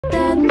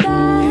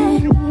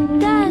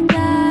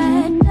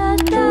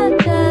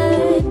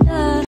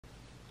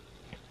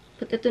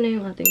At ito na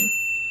yung ating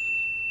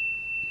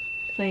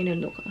final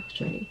look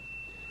actually.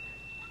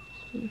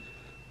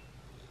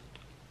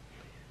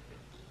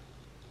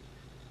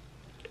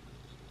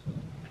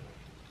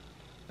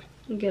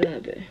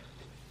 Grabe.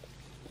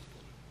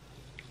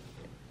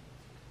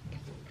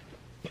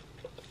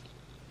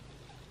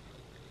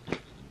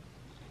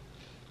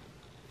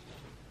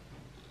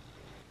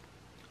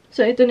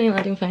 So, ito na yung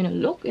ating final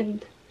look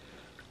and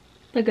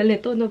tagal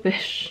nito, no,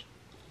 besh?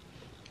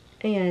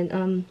 Ayan,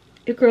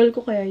 i-curl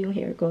ko kaya yung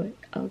hair ko.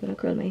 I'm gonna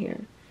curl my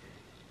hair.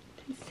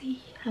 Let's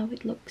see how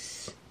it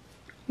looks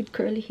with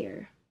curly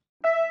hair.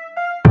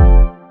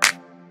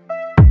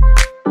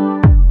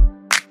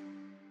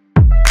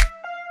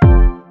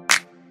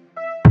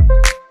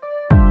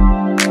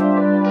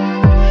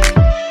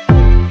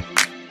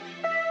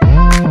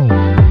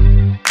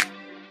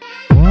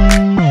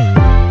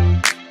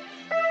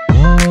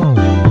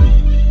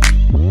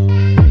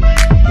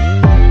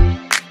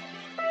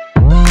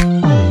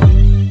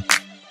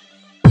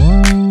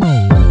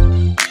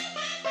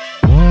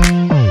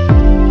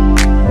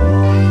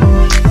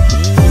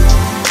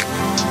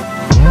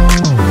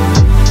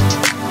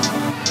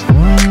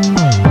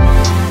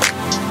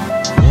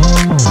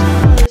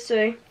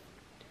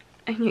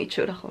 Ayun yung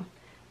itsura ko.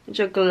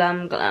 Medyo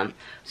glam.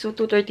 So,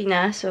 2:30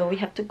 na. So,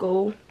 we have to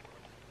go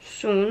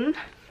soon.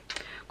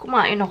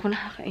 Kumain ako,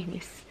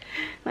 nakakainis.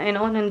 Kumain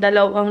ako ng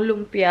 2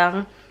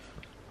 lumpiang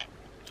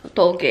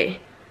toge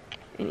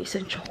and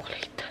isang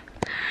chocolate.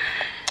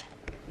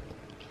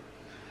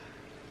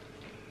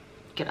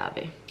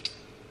 Grabe.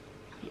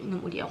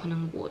 Inom uli ako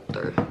ng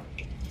water.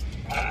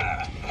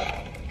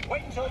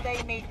 Wait until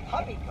they meet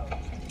Puppy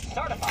Coach,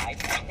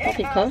 certified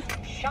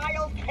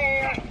child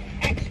care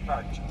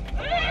expert.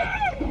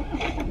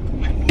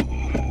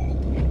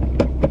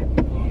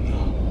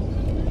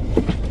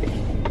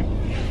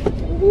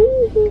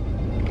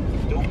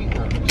 Don't be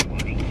nervous,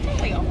 buddy.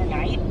 Only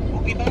overnight.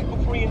 We'll be back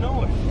before you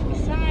know it.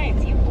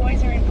 Besides, you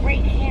boys are in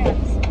great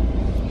hands.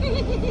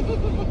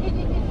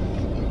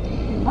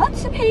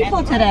 Lots of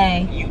people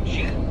today.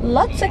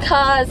 Lots of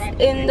cars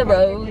in the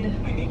road.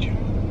 I need you.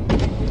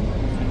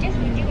 I guess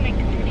we do make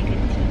a pretty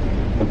good team.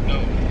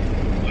 No,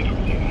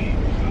 literally,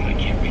 I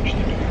can't reach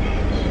the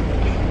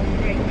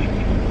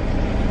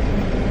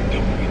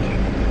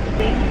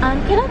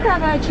Can I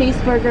grab a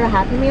cheeseburger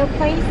Happy Meal,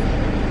 please?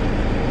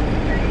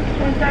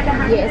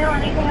 Yes.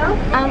 Anything else?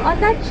 On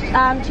that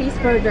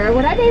cheeseburger,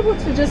 would I be able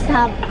to just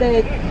have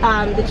the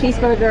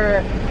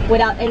cheeseburger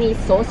without any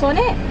sauce on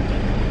it?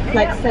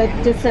 Like, so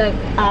just a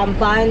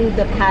bun,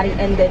 the patty,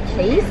 and the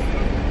cheese?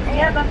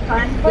 Yeah, that's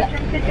fine. What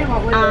drink did you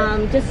want with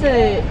it? Just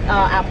a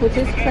apple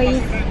juice,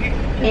 please.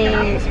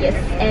 And yes,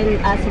 and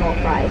small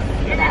fries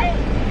for that.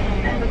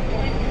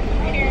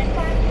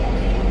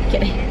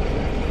 Okay.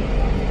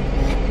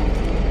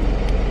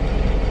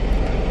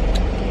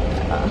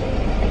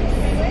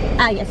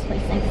 Yes,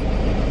 please. Thanks.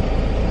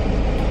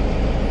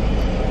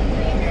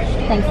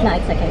 Thanks. No,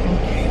 it's okay.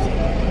 Thanks.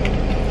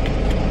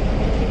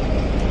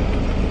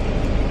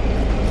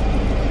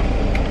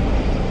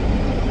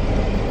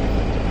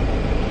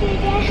 Do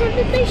they have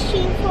a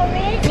machine for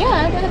it? Yeah,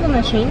 I do have a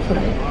machine for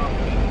it.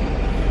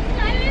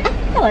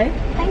 Hello.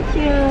 Thank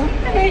you.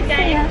 Hello,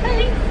 guys.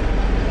 Bye.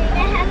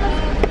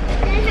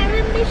 They have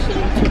a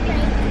machine to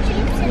make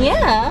chips and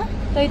Yeah,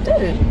 they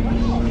do.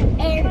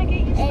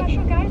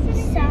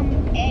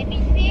 some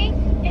anything.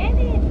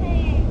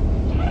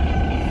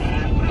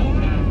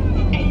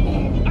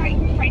 Alright,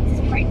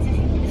 Francis.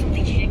 This will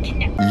teach you to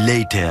kidnap.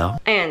 Later.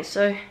 Ayan,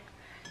 so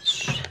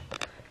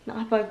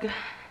nakapag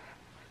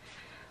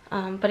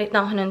palit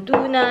na ako ng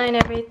tuna and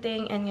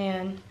everything, and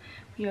ngayon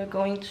we are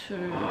going to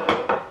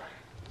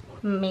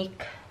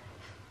make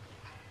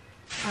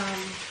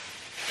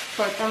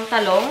tortang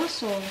talong.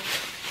 So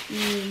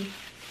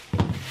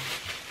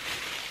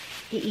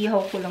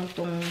iihaw ko lang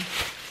tong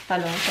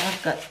talong. So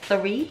I've got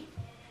 3.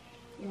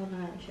 Iwan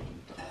na lang siya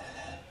dito.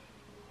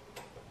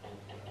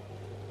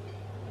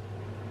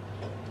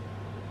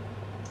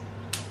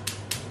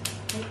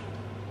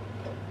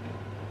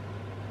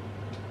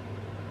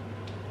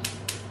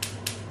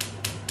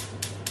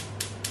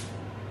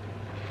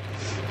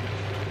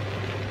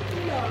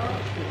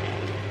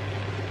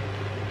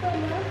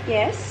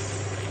 Yes.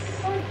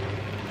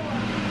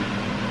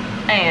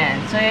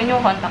 Ayan. So, yan yung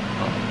contact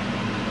ko.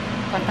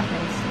 Contact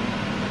lens.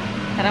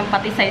 Parang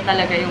patisay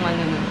talaga yung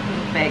ano nun.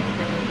 Yung peg.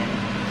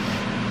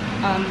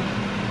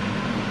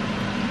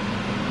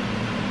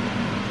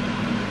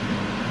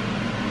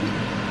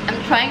 I'm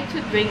trying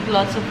to drink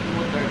lots of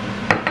water.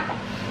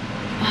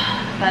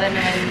 Para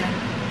naman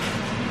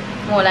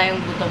mawala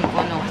yung gutom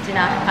ko, no? Kasi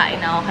nakakain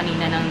ako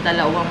kanina ng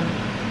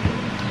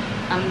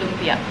 2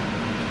 lumpia.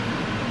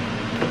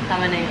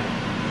 Tama na yun.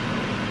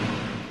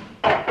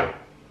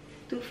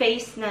 Too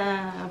Faced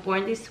na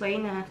Born This Way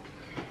na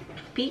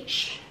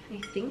peach, I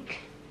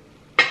think.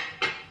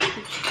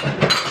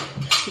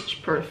 Peach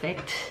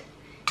perfect.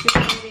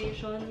 Yung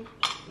foundation.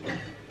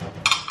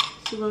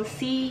 So we'll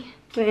see.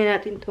 Tuloy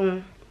natin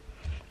tong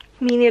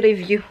mini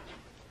review.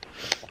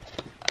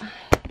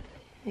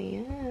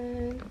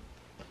 Ayan.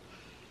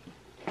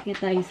 Kaya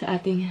tayo sa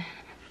ating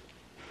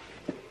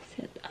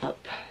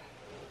setup.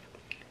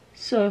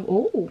 So,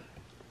 oh,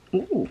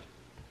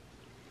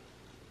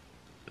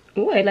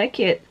 I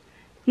like it.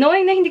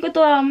 Knowing na hindi ko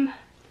to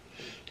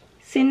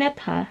sinet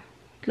ha.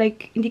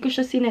 Like, hindi ko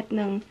siya sinet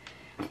ng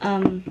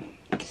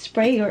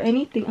spray or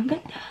anything. Ang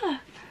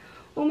ganda.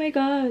 Oh my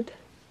god.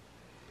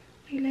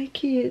 I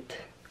like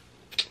it.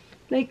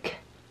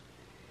 Like,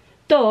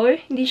 to,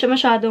 hindi siya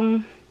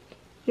masyadong,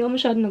 hindi ako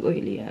masyadong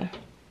nag-oily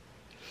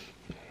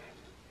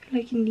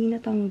Like, hindi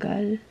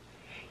natanggal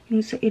yung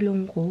sa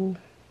ilong ko.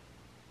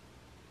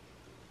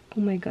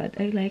 Oh my god,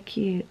 I like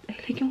it. I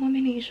like yung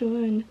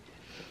combination.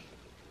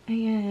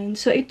 Ayan.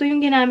 So, ito yung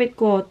ginamit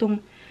ko.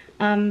 Itong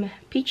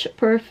Peach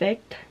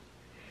Perfect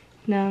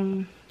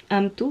ng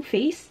Too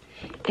Faced.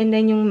 And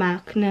then yung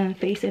MAC na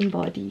Face and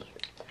Body.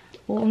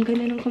 Oh, ang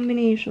ganda ng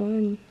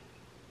combination.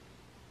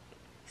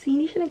 So,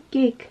 hindi siya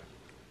nag-cake.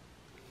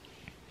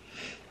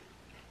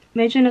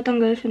 Medyo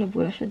natanggal siya.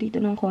 Nabura siya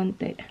dito ng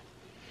konti.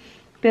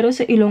 Pero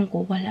sa ilong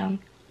ko, walang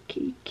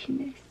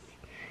cakiness.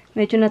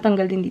 Medyo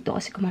natanggal din dito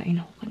kasi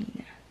kumain ako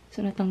kanina.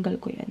 So, natanggal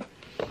ko yan.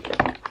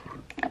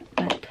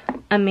 But,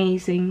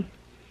 amazing.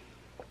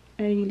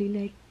 I really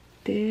like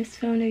this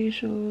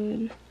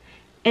foundation.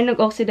 And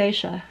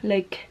nag-oxidize siya.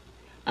 Like,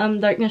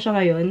 dark na siya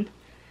ngayon.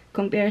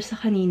 Compare sa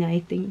kanina,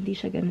 I think hindi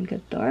siya ganun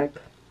ka-dark.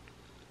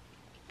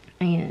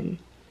 Ayan.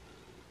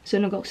 So,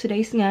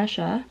 nag-oxidize nga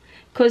siya.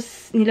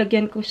 Because,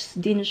 nilagyan ko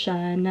din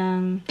siya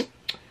ng,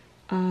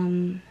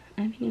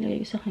 ano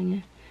nilagay ko sa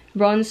kanya?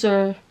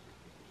 Bronzer.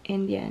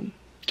 And yan.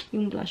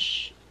 Yung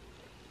blush.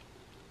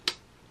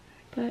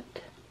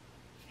 But,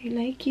 I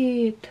like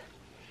it.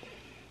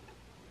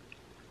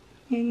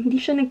 Yan, hindi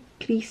siya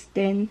nag-crease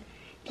din.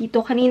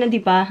 Dito, kanina,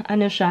 diba,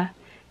 ano siya,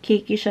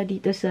 cakey siya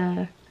dito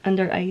sa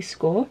under eyes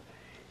ko.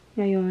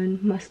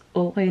 Ngayon, mas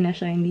okay na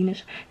siya. Hindi na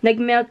siya.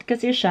 Nag-melt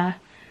kasi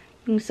siya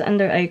yung sa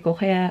under eye ko.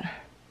 Kaya,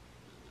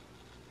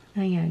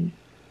 ayan.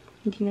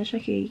 Hindi na siya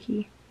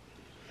cakey.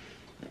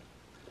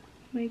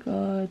 Oh my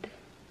god.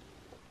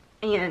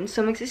 Ayan,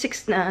 so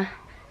magsi-6 na.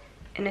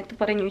 And ito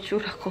pa rin yung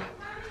itsura ko.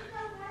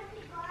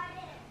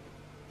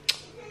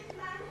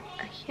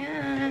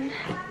 Ayan.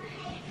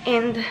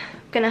 And,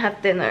 gonna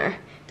have dinner.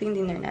 Ito yung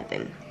dinner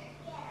natin.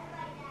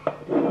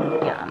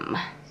 Yum.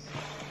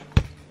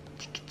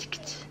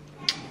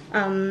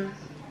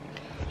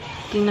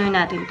 Dinner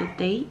natin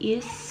today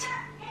is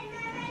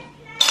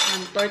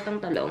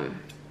tortang talong.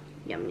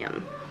 Yum,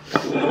 yum.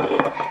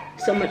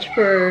 So much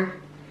for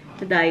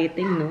the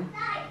dieting, no?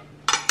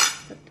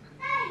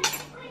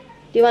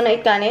 Do you wanna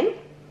eat kanin?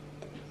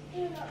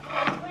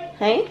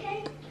 Hey?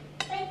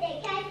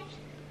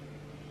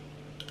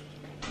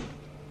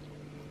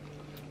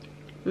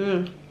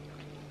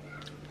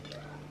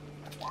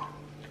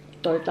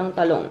 Tortang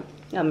talong.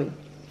 Yummy.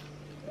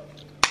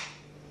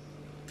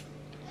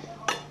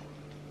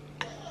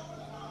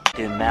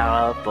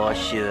 Tomorrow for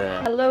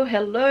sure. Hello,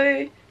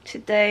 hello.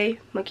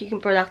 Today,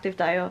 magiging productive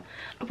tayo.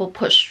 We'll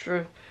push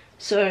through.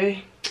 So,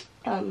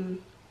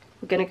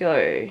 we're gonna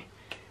go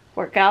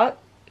work out.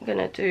 I'm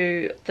gonna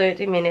do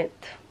 30-minute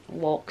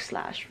walk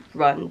 /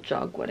 run,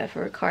 jog,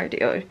 whatever,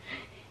 cardio.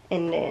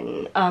 And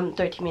then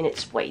 30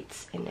 minutes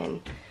weights. And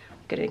then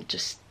I'm gonna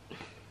just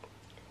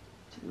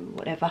do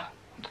whatever.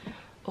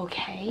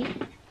 Okay,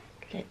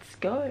 let's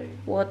go.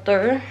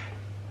 Water.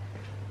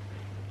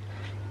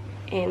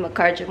 And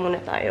mag-cardio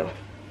muna tayo.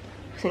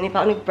 Kasi hindi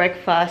pa ako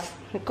nag-breakfast.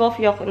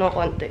 Nag-coffee ako ng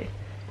konti.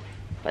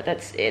 But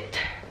that's it.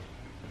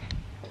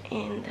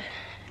 And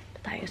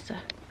tayo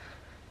sa...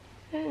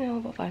 I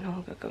don't know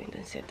paano ako gagawin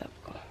yung setup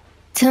ko.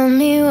 Tell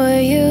me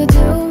what you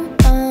do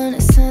on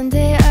a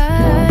Sunday.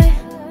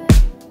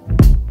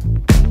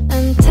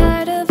 I'm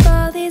tired of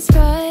all these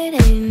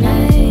Friday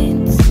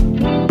nights.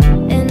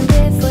 And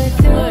if we're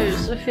through...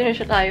 So, finish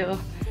na tayo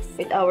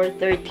with our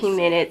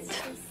 30-minute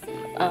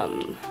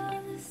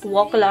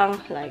walk lang,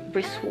 like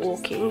brisk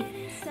walking.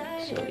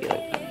 So,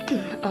 yun.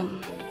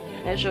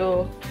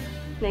 Medyo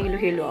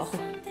nahilo-hilo ako.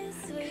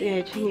 Kasi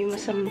medyo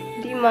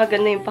hindi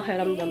maganda yung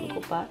pakiramdam ko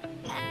pa.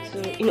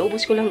 So,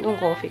 inuubos ko lang tong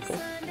coffee ko.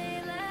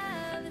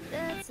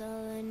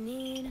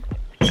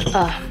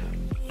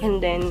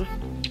 And then,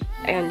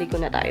 ayun, ligo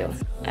na tayo.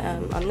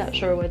 I'm not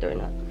sure whether or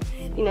not.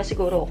 Hindi na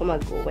siguro ako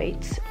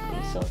mag-weights.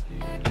 So,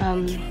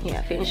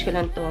 yeah, finish ko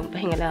lang to.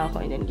 Pahinga lang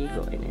ako and then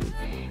ligo. And then,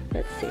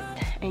 that's it.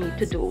 I need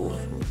to do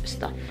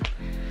stuff.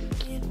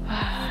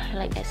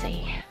 Like I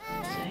say.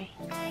 So,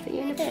 see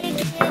you in a bit.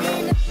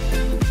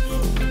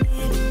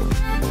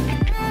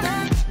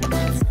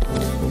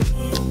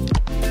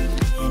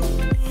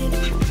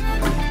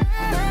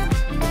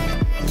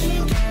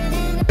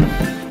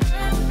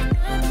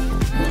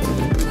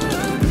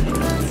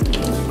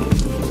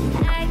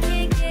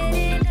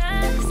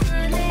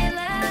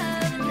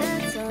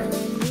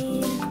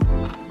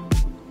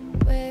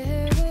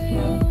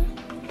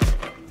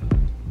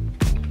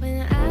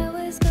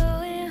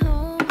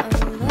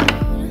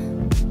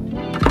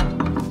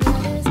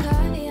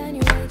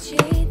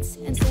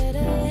 Instead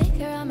of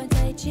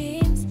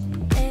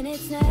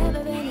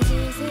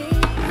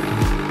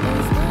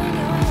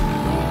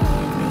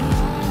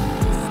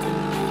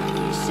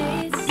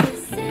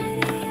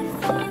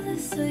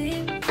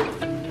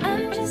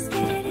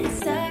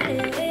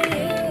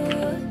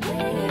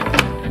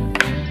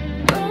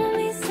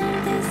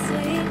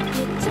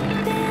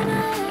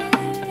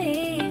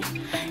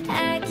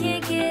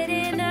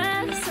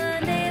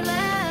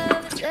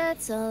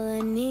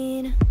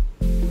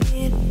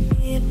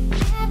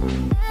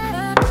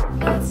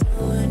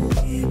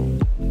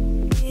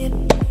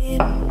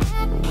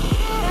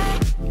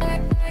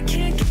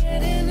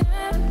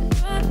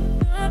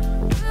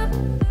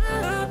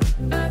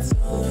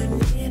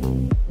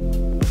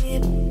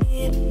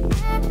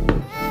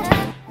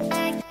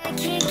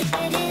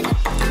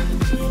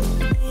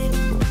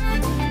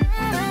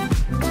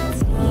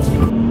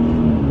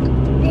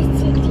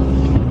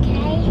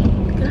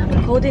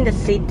cold in the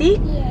city?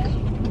 Yeah. Oh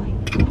my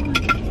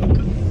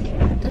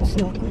god. That's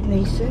not good,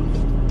 Mason.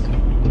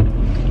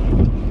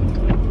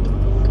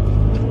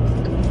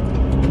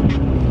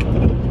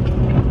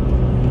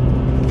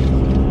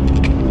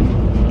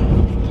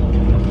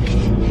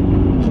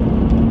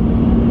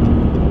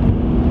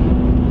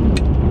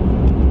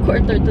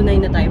 Quarter to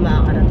 9 na tayo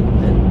makakarating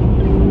doon.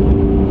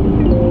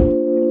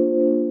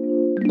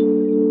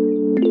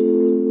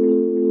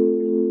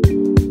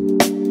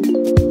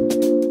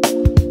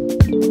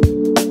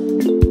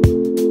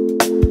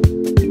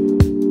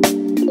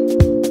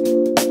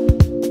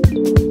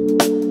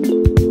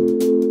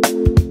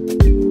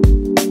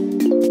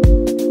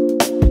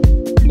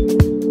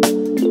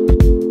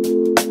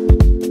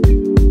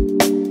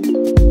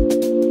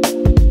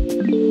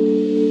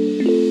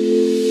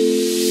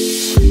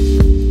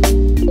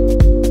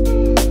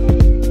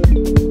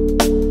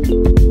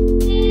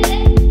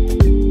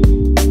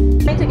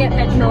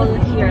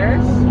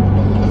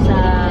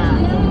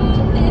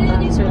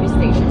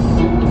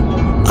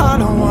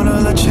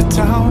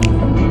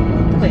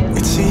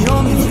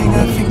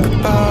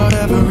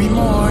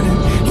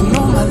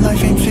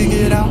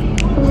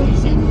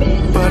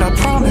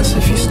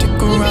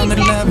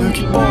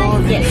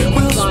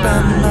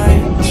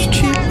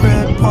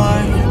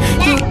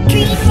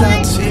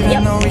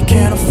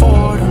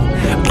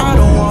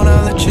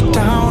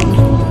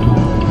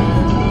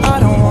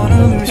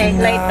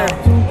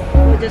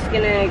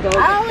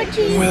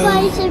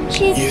 Buy some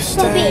chips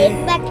for me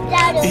back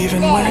down of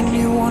even there. when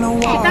you wanna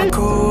walk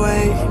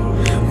away,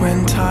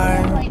 when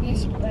time When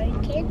it's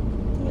broken.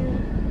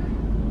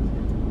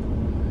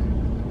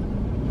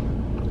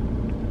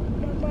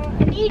 Mama,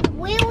 I need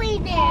Willie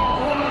now.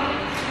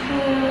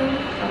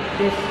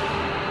 This.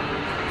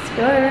 Let's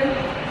go.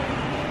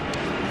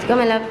 Let's go,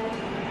 my love.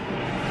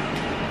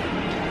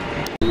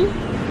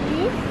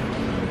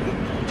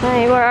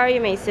 Hi, where are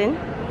you, Mason?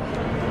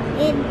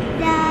 In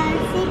the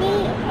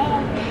city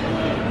and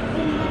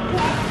in the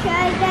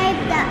petrol game,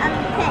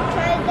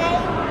 petrol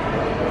game.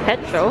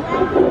 Petrol?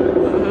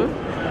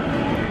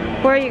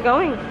 Where are you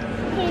going?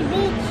 To the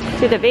beach.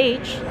 To the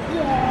beach?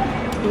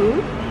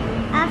 Yeah.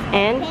 After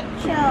And?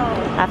 petrol.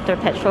 After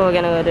petrol, we're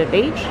gonna go to the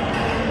beach.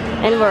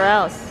 And where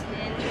else?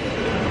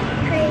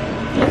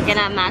 We're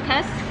gonna have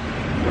Marcus?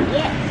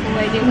 Yes. We're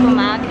waiting for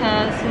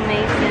Marcus,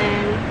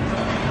 Mason.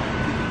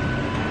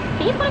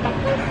 Can you find that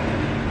place?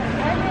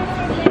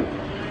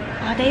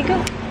 Oh, there you go.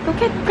 Go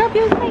get, grab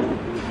your bike.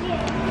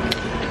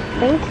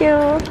 Thank you.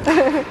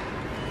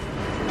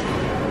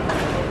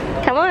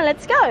 Come on,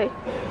 let's go.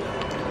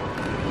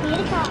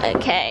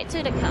 Okay,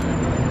 to the car.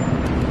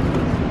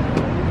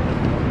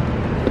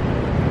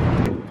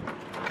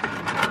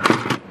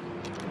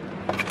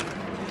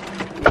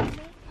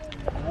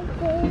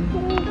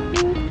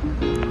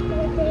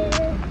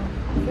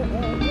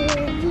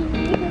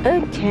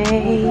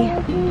 Okay.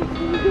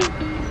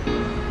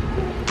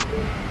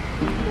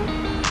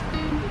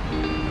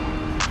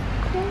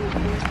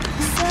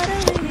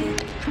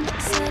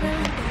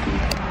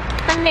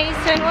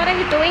 Mason, what are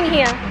you doing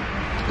here?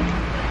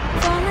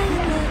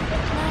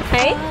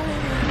 Hey?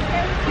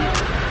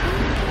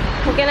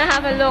 We're gonna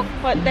have a look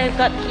what they've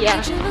got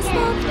here.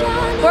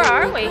 Where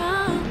are we?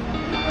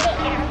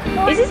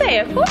 Is this the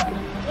airport?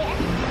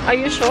 Are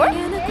you sure?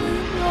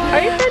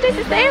 Are you sure this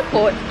is the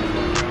airport?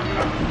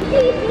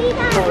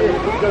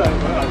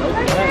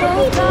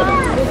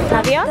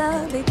 Navia?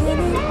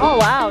 Oh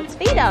wow, it's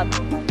speed up.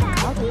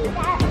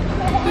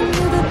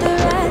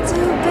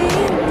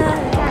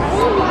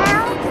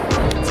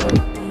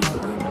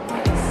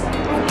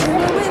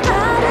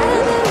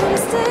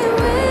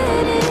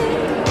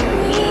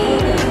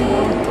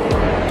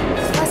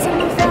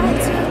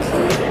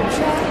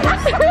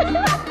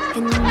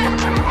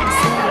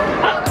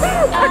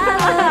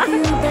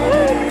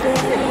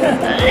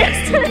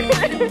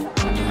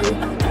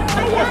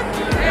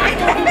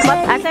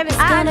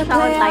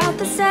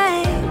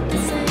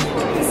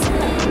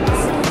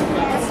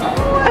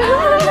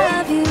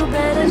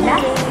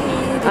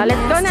 Oh,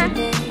 let's go na.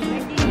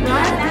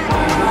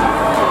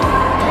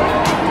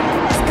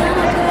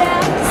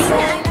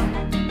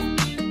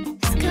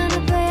 It's gonna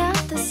play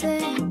out the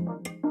same.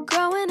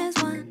 Growing as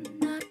one,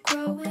 not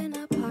growing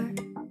apart.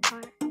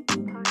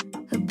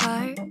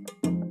 Apart.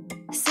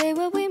 Say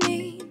what we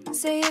mean,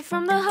 say it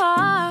from the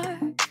heart.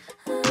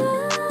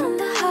 From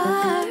the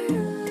heart.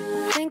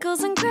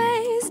 Wrinkles and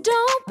grays,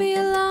 don't be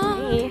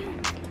alone.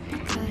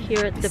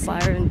 Here at the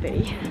Byron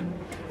Bay.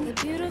 The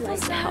beautiful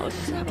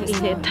Lighthouse.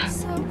 In it.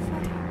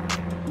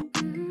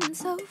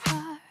 So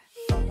far.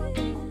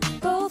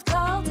 Both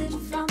called it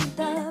from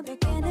the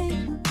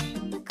beginning.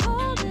 We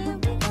called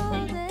it.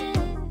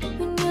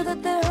 We knew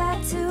that there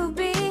had to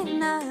be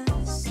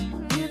us.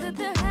 Knew that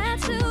there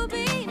had to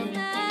be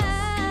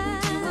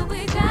us. But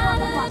we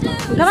gotta do.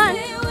 Come on.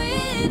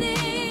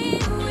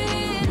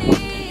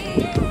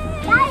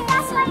 Guys,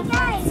 that's my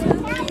guy.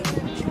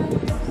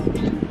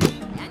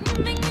 And you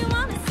make me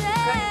wanna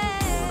say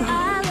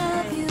I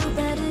love you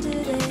better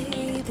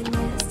today than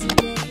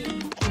yesterday.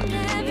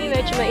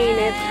 Medyo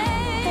mainit.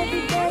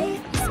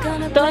 It's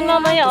gonna Doon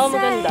mamaya, oh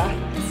maganda.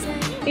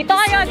 Dito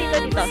kayo, dito.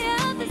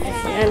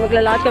 Ayan,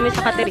 maglalakad kami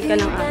sa Katerika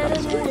ng araw.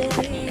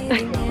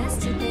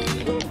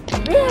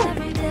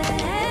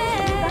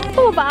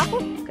 Oo ba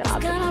ako?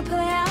 Grabe.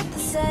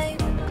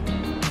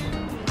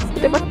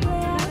 Diba?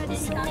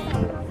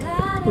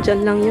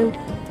 Diyan lang yun.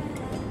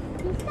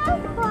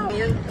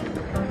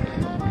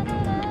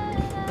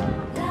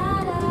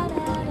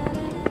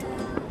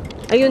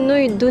 Ayun, no,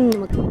 dun.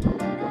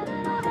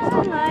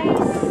 So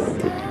nice.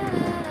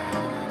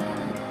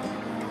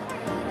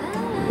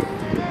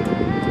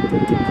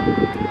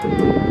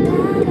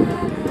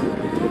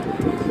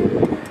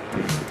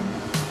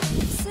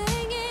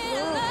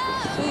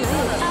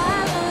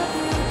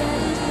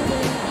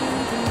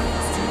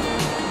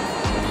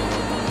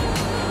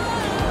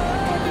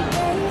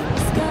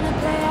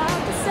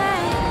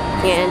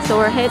 And so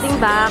we're heading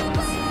back.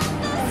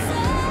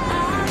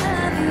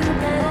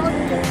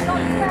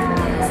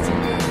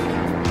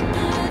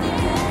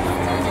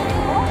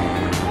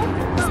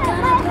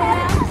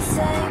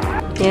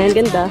 Yan,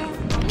 ganda.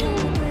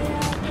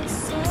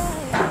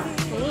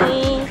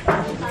 Hey!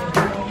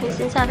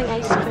 Gusto sa aking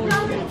ice cream.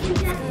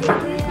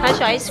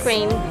 Hasha ice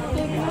cream.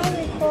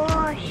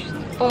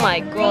 Oh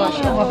my gosh.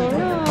 Oh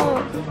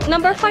no.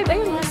 Number 5,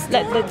 ayun.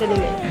 Let the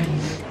limit.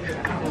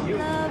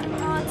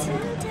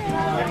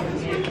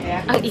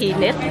 Ang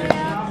init.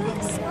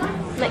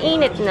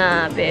 Mainit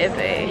na,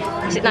 bebe.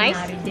 Is it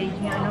nice?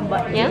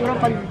 Yeah? Siguro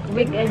pag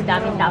weekend,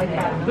 daming tao.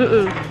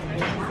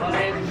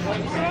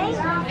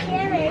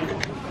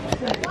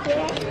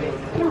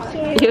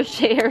 You're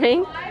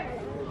sharing?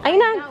 Ayun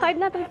na, card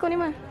natin ko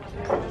naman.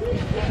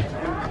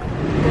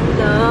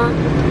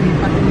 Ganda.